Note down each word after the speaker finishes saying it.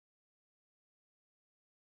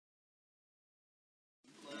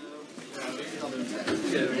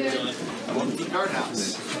Welcome to the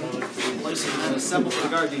guardhouse. We place and assemble for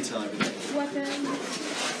the guard detail every day.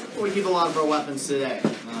 Weapons. We keep a lot of our weapons today.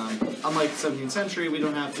 Unlike the 17th century, we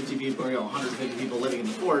don't have 50 people, or 150 people living in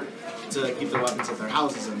the fort to keep their weapons at their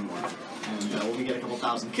houses anymore. And when we get a couple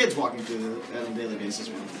thousand kids walking through on a daily basis,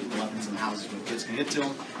 we keep the weapons in the houses where kids can get to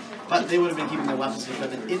them. But they would have been keeping their weapons and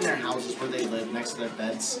equipment in their houses where they live, next to their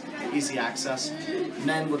beds, easy access.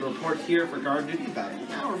 Men would report here for guard duty about an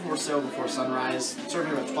hour or so before sunrise,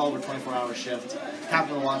 serving about 12 or 24-hour shift.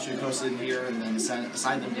 Captain of the watch would be posted in here and then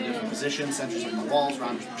assign them to different positions, sentries on the walls,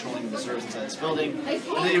 rounders patrolling the reserves inside this building. And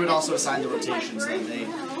then he would also assign the rotations so that they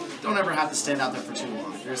don't ever have to stand out there for too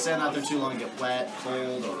long. If you're standing out there too long and get wet,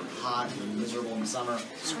 cold, or hot, and miserable in the summer,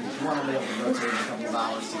 you want to be able to rotate in a couple of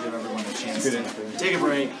hours to give everyone a chance to take a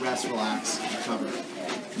break, rest, relax, and recover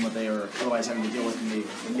from what they are otherwise having to deal with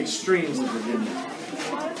in the extremes of Virginia.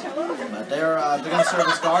 But they're going to serve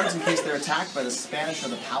as guards in case they're attacked by the Spanish or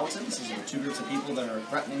the Powhatans. These are the two groups of people that are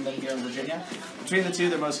threatening them here in Virginia. Between the two,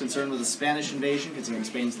 they're most concerned with the Spanish invasion, considering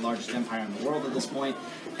Spain's the largest empire in the world at this point.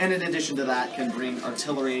 And in addition to that, can bring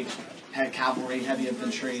artillery, cavalry, heavy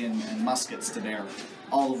infantry, and muskets to bear,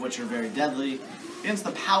 all of which are very deadly. Against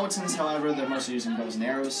the Powhatans, however, they're mostly using bows and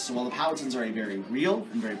arrows. So while the Powhatans are a very real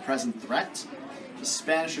and very present threat, the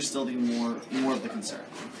Spanish are still the more of the concern.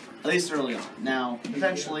 At least early on. Now,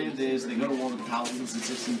 eventually, they go to war with the Powhatans in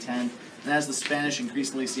 1610, and as the Spanish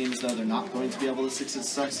increasingly seem as though they're not going to be able to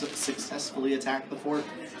successfully attack the fort,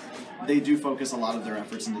 they do focus a lot of their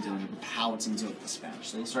efforts into dealing with the Powhatans over the Spanish.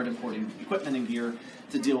 So they'll start importing equipment and gear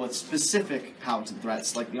to deal with specific Powhatan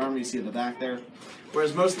threats, like the armor you see in the back there.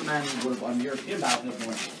 Whereas most of the men would have, on European battlefields,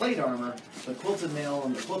 wearing plate armor, the quilted mail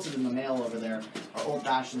and the quilted in the mail over there are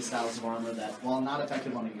old-fashioned styles of armor that, while not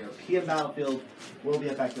effective on a European battlefield, will be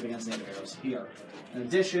effective against native arrows here. In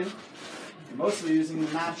addition, you're mostly using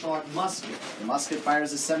the matchlock musket. The musket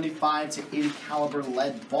fires a 75 to 80 caliber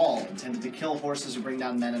lead ball intended to kill horses or bring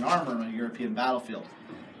down men in armor on a European battlefield.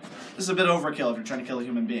 This is a bit overkill if you're trying to kill a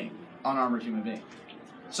human being, unarmored human being.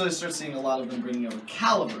 So they start seeing a lot of them bringing over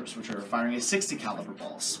calibers, which are firing a 60 caliber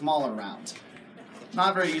ball, smaller round.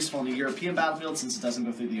 Not very useful in a European battlefield since it doesn't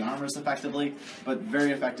go through the armor as effectively, but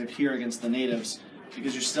very effective here against the natives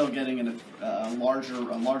because you're still getting a large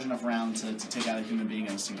enough round to take out a human being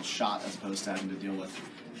in a single shot as opposed to having to deal with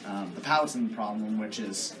the Powhatan problem, which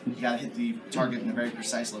is you gotta hit the target in a very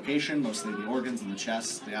precise location, mostly the organs and the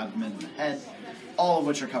chest, the abdomen and the head, all of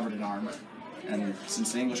which are covered in armor. And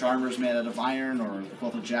since the English armor is made out of iron or the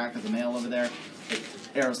quilted jack of the mail over there,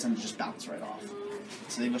 arrows tend to just bounce right off.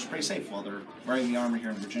 So the English are pretty safe while they're wearing the armor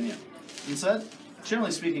here in Virginia. Instead,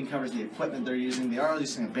 generally speaking, covers the equipment they're using. They are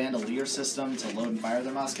using a bandolier system to load and fire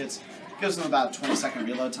their muskets. It gives them about a 20-second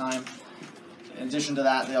reload time. In addition to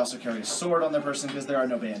that, they also carry a sword on their person because there are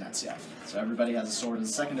no bayonets yet. So everybody has a sword as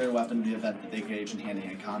a secondary weapon in the event that they engage in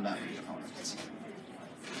hand-to-hand combat with the opponents.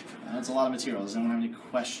 That's a lot of material. Does anyone have any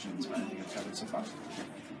questions about anything I've covered so far?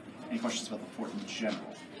 Any questions about the fort in general?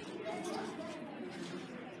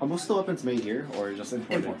 Are most of the weapons made here, or just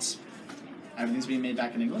imported? Imports. Everything's being made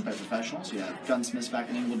back in England by professionals. You have gunsmiths back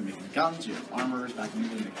in England making guns. You have armorers back in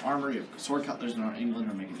England making armor. You have sword cutlers in England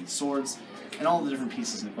who are making these swords. And all the different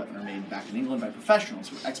pieces and equipment are made back in England by professionals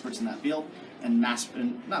who are experts in that field and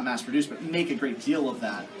not mass produce, but make a great deal of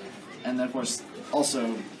that. And then, of course,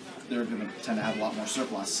 also they're going to tend to have a lot more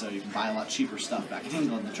surplus, so you can buy a lot cheaper stuff back in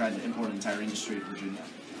England than trying to import an entire industry to Virginia.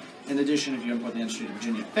 In addition, if you import the industry to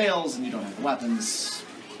Virginia, it fails and you don't have the weapons,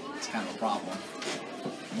 it's kind of a problem.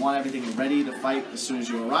 You want everything ready to fight as soon as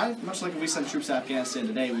you arrive. Much like if we sent troops to Afghanistan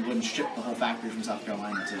today, we wouldn't ship the whole factory from South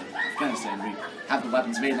Carolina to Afghanistan. We have the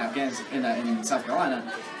weapons made in in South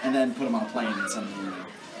Carolina, and then put them on a plane and send them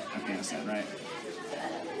to Afghanistan, right?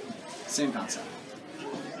 Same concept.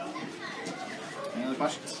 Any other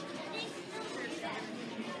questions?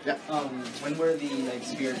 Yeah. When were the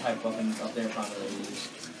spear type weapons up there commonly used?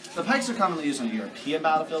 The pikes are commonly used on a European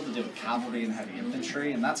battlefield to deal with cavalry and heavy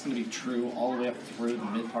infantry, and that's going to be true all the way up through the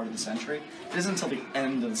mid part of the century. It isn't until the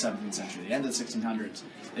end of the 17th century, the end of the 1600s,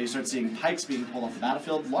 that you start seeing pikes being pulled off the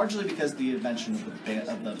battlefield, largely because of the invention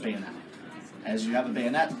of the bayonet. As you have a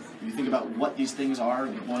bayonet, if you think about what these things are,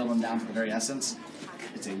 you boil them down to the very essence,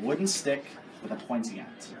 it's a wooden stick with a pointy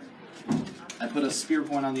end. I put a spear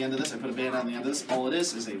point on the end of this, I put a bayonet on the end of this. All it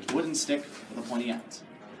is a wooden stick with a pointy end.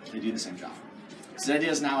 They do the same job. So the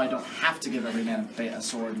idea is now I don't have to give every man a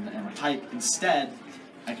sword and a pike. Instead,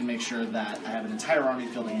 I can make sure that I have an entire army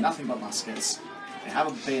fielding nothing but muskets. They have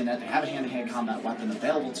a bayonet, they have a hand-to-hand combat weapon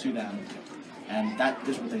available to them, and that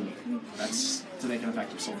is what they need. That's to make an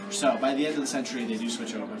effective soldier. So by the end of the century, they do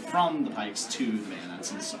switch over from the pikes to the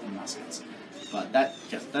bayonets and muskets. But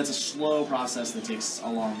that's a slow process that takes a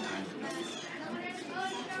long time to go through.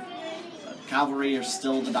 But cavalry are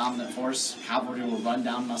still the dominant force. Cavalry will run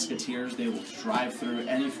down musketeers. They will drive through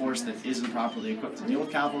any force that isn't properly equipped to deal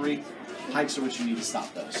with cavalry. Pikes are what you need to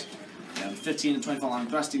stop those. 15 to 20 foot long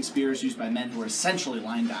thrusting spears used by men who are essentially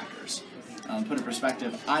linebackers. Put in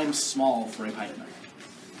perspective, I'm small for a pikeman.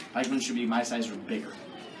 Pikemen should be my size or bigger.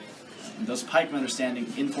 And those pikemen are standing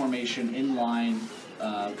in formation, in line,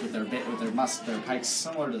 with their pikes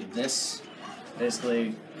similar to this,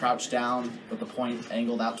 basically crouched down with the point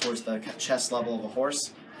angled out towards the chest level of a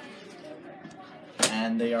horse.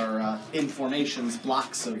 And they are in formations,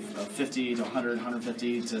 blocks of 50 to 100,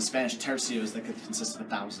 150 to Spanish tercios that could consist of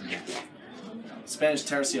 1,000. Spanish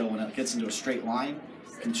tercio, when it gets into a straight line,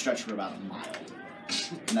 can stretch for about a mile.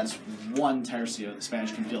 And that's one tercio. The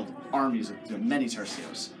Spanish can field armies of many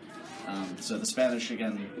tercios. So the Spanish,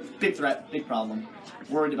 again, big threat, big problem.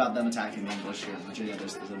 Worried about them attacking the English here in Virginia.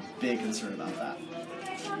 There's a big concern about that.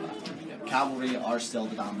 Cavalry are still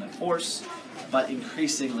the dominant force, but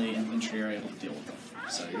increasingly infantry are able to deal with them.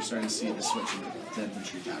 So you're starting to see the switch to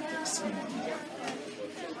infantry tactics more and more.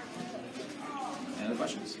 Any other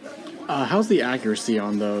questions? How's the accuracy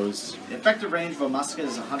on those? The effective range of a musket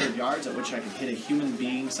is 100 yards, at which I can hit a human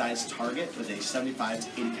being-sized target with a 75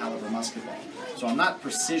 to 80 caliber musket ball. So I'm not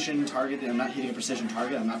precision targeting. I'm not hitting a precision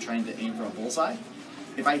target. I'm not trying to aim for a bullseye.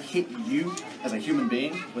 If I hit you as a human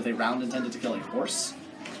being with a round intended to kill a horse,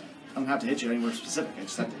 I don't have to hit you anywhere specific. I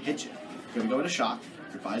just have to hit you. You're going to go into shock.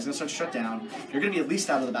 Your body's going to start to shut down. You're going to be at least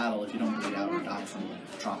out of the battle if you don't bleed out or die from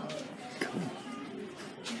trauma.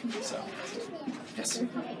 So, yes.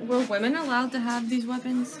 Were women allowed to have these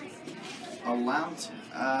weapons? Allowed?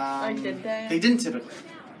 Or did they? They didn't typically.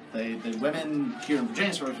 The women here in Virginia,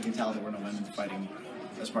 as far as we can tell, there were no women fighting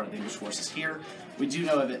as part of the English forces here. We do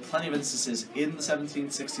know of plenty of instances in the 17th,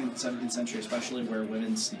 16th, 17th century, especially where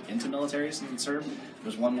women sneak into militaries and serve. There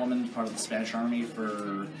was one woman, part of the Spanish Army,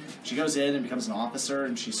 she goes in and becomes an officer,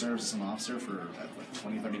 and she serves as an officer for like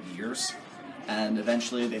 20, 30 years. And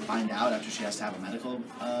eventually they find out after she has to have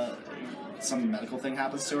a some medical thing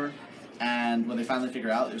happens to her. And when they finally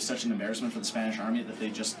figure out, it was such an embarrassment for the Spanish Army that they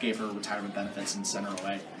just gave her retirement benefits and sent her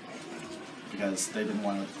away. Because they didn't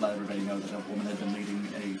want to let everybody know that a woman had been leading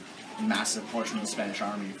a massive portion of the Spanish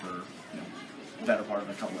Army for the better part of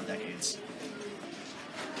a couple of decades.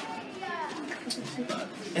 But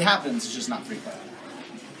it happens, it's just not frequent.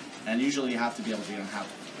 And usually you have to be able to have...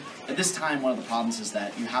 At this time, one of the problems is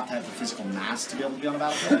that you have to have the physical mass to be able to be on a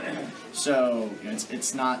battlefield. So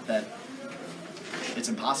it's not that it's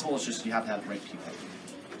impossible, it's just you have to have the right people.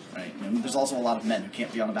 Right? There's also a lot of men who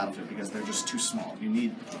can't be on the battlefield because they're just too small. You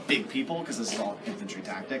need big people because this is all infantry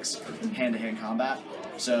tactics, hand-to-hand combat.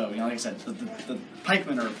 So, like I said, the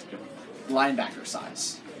pikemen are linebacker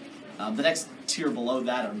size. The next tier below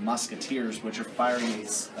that are musketeers, which are firing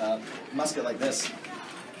a musket like this.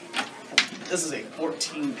 This is a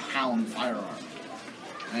 14-pound firearm.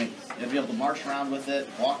 Right? You have to be able to march around with it,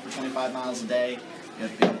 walk for 25 miles a day. You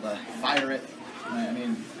have to be able to fire it. I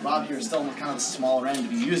mean, Rob here is still kind of the smaller end to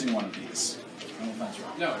be using one of these. No offense,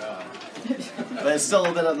 Rob. No. But it's still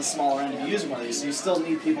a bit on the smaller end to be using one of these, so you still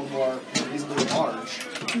need people who are reasonably large.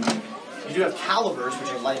 You do have calibers, which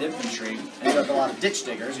are light infantry, and you have a lot of ditch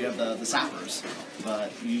diggers, you have the sappers.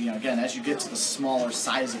 But, again, as you get to the smaller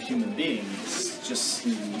size of human beings, you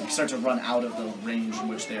start to run out of the range in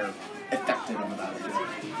which they're effective on the battlefield.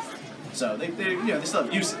 So they still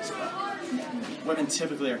have uses, but women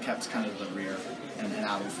typically are kept kind of at the rear and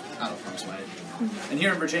out of harm's way. And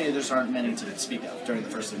here in Virginia, there aren't many to speak of during the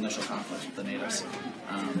first initial conflict with the natives.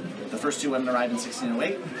 The first two women arrived in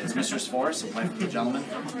 1608. It's Mistress Forrest, a wife of the gentleman,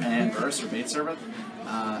 and Anne Burris, her maidservant.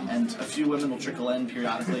 And a few women will trickle in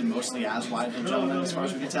periodically, mostly as wives of gentlemen, as far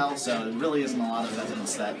as we can tell. So there really isn't a lot of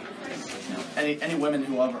evidence that any women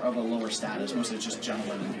who are of a lower status, mostly just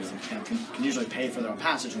gentlemen who can usually pay for their own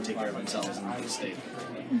passage and take care of themselves in the state.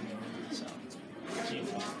 So,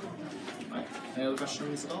 any other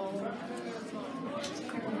questions at all?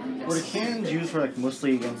 Were the cannons used for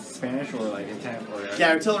mostly against Spanish or intent or?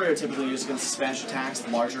 Yeah, artillery are typically used against the Spanish attacks.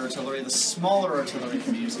 The larger artillery, the smaller artillery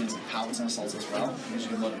can be used against the Powhatan assaults as well. You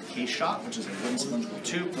can load a case shot, which is a wooden cylindrical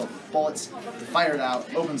tube filled with bullets, fired out,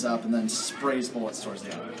 opens up, and then sprays bullets towards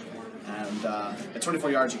the enemy. And at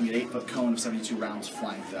 24 yards, you can get an 8-foot cone of 72 rounds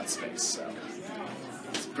flying through that space. So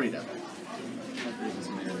it's pretty deadly.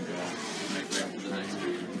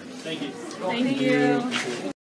 Thank you.